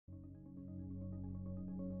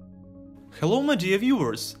Hello my dear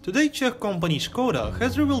viewers, today Czech company Skoda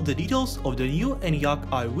has revealed the details of the new Enyaq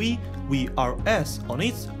iV vRS on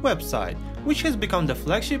its website, which has become the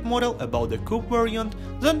flagship model about the coupe variant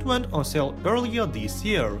that went on sale earlier this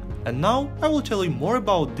year. And now I will tell you more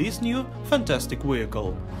about this new fantastic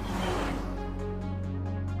vehicle.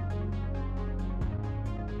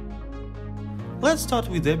 Let's start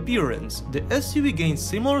with the appearance. The SUV gains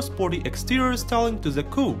similar sporty exterior styling to the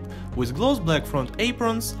coupe, with gloss black front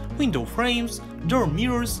aprons, window frames, door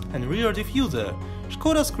mirrors and rear diffuser.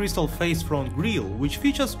 Skoda's crystal face front grille, which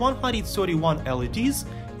features 131 LEDs,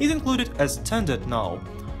 is included as standard now.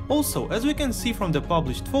 Also, as we can see from the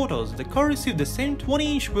published photos, the car received the same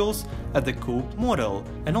 20-inch wheels as the coupe model,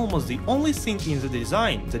 and almost the only thing in the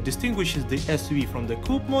design that distinguishes the SUV from the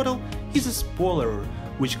coupe model is a spoiler,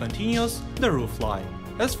 which continues the roofline.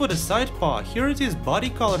 As for the sidebar, here it is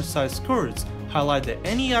body-colored side skirts highlight the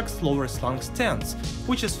Enyaq's lower slung stance,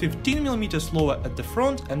 which is 15mm lower at the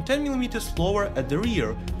front and 10mm lower at the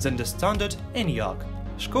rear than the standard Enyaq.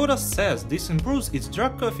 Skoda says this improves its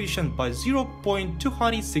drag coefficient by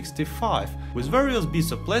 0.265, with various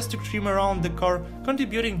bits of plastic trim around the car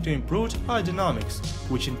contributing to improved aerodynamics,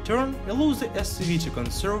 which in turn allows the SUV to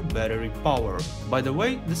conserve battery power. By the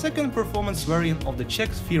way, the second performance variant of the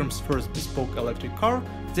Czech firm's first bespoke electric car,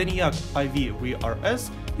 the Enyaq iV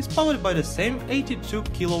vRS, is powered by the same 82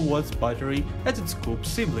 kW battery as its coupe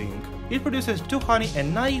sibling. It produces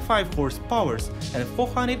 295 horsepower and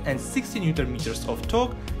 460 Nm of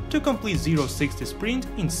torque to complete 0-60 sprint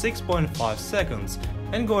in 6.5 seconds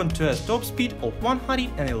and go on to a top speed of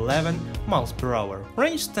 111 mph.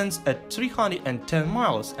 Range stands at 310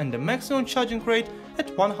 miles and the maximum charging rate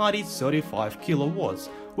at 135 kW,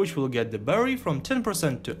 which will get the battery from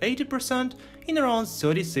 10% to 80% in around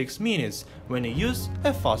 36 minutes when you use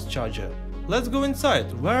a fast charger. Let's go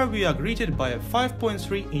inside, where we are greeted by a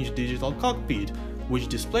 5.3-inch digital cockpit, which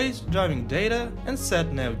displays driving data and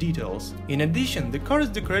sat-nav details. In addition, the car is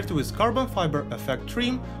decorated with carbon fiber effect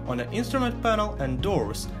trim on the instrument panel and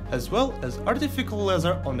doors, as well as artificial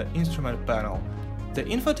leather on the instrument panel. The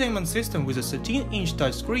infotainment system with a 13-inch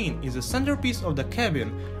touchscreen is the centerpiece of the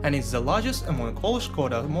cabin and is the largest among all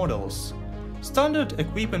Skoda models. Standard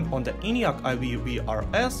equipment on the Enyaq iV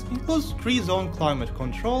vRS includes 3-zone climate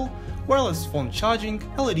control, wireless phone charging,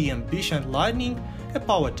 LED ambient lighting, a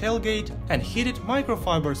power tailgate and heated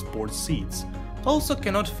microfiber sports seats. Also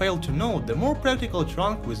cannot fail to note the more practical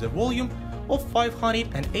trunk with a volume of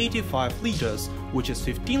 585 liters, which is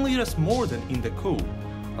 15 liters more than in the coupe.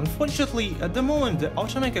 Unfortunately, at the moment the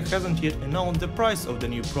automaker hasn't yet announced the price of the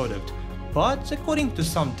new product, but according to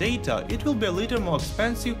some data it will be a little more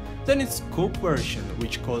expensive than its coupe version,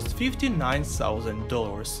 which costs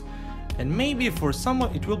 $59,000. And maybe for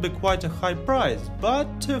someone it will be quite a high price, but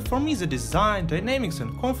for me the design, dynamics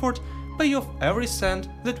and comfort pay off every cent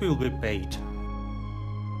that will be paid.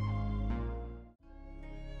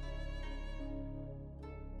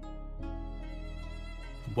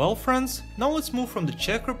 Well friends, now let's move from the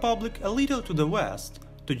Czech Republic a little to the west,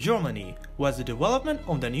 to Germany, where the development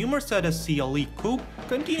of the new Mercedes CLE Coupe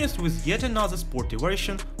continues with yet another sporty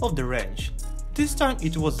version of the range. This time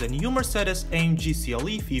it was the new Mercedes-AMG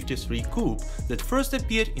CLE 53 Coupe that first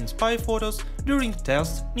appeared in spy photos during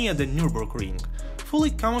tests near the Nürburgring.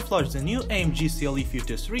 Fully camouflaged, the new AMG CLE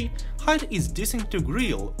 53 hides its distinctive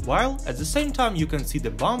grille, while at the same time you can see the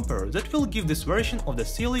bumper that will give this version of the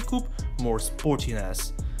CLE Coupe more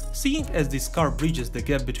sportiness. Seeing as this car bridges the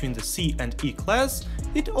gap between the C and E class,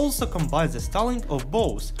 it also combines the styling of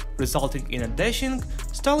both, resulting in a dashing,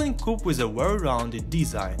 styling coupe with a very rounded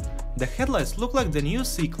design. The headlights look like the new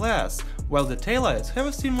C-Class, while the taillights have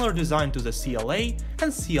a similar design to the CLA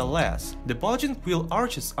and CLS. The bulging wheel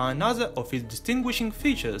arches are another of its distinguishing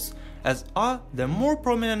features, as are the more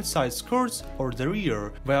prominent side skirts or the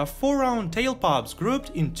rear, where 4 round tailpipes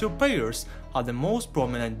grouped in 2 pairs are the most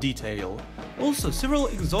prominent detail. Also, several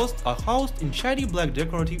exhausts are housed in shiny black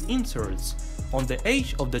decorative inserts. On the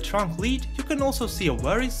edge of the trunk lid you can also see a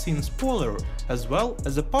very thin spoiler, as well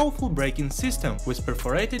as a powerful braking system with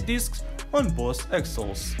perforated discs on both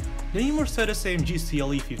axles. The new Mercedes-AMG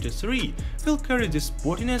CLE 53 will carry this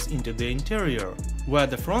sportiness into the interior, where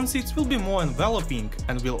the front seats will be more enveloping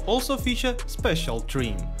and will also feature special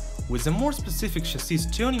trim. With a more specific chassis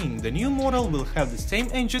tuning, the new model will have the same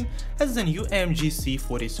engine as the new AMG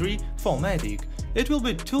C43 4MATIC. It will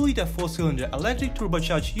be a 2-liter 4-cylinder electric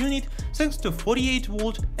turbocharged unit thanks to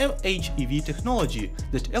 48-volt MHEV technology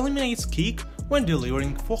that eliminates kick when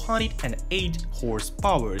delivering 408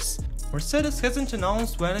 horsepower. Mercedes hasn't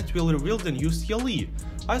announced when it will reveal the new CLE.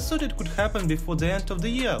 I thought it could happen before the end of the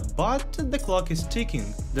year, but the clock is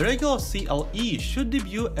ticking. The regular CLE should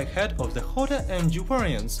debut ahead of the Skoda AMG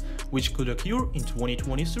variants, which could occur in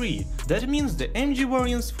 2023. That means the AMG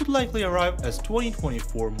variants would likely arrive as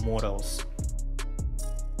 2024 models.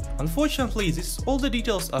 Unfortunately, this is all the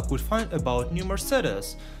details I could find about new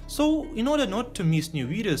Mercedes, so in order not to miss new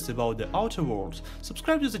videos about the outer world,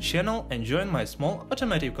 subscribe to the channel and join my small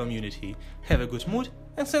automotive community. Have a good mood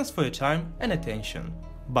and thanks for your time and attention.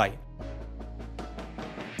 Bye!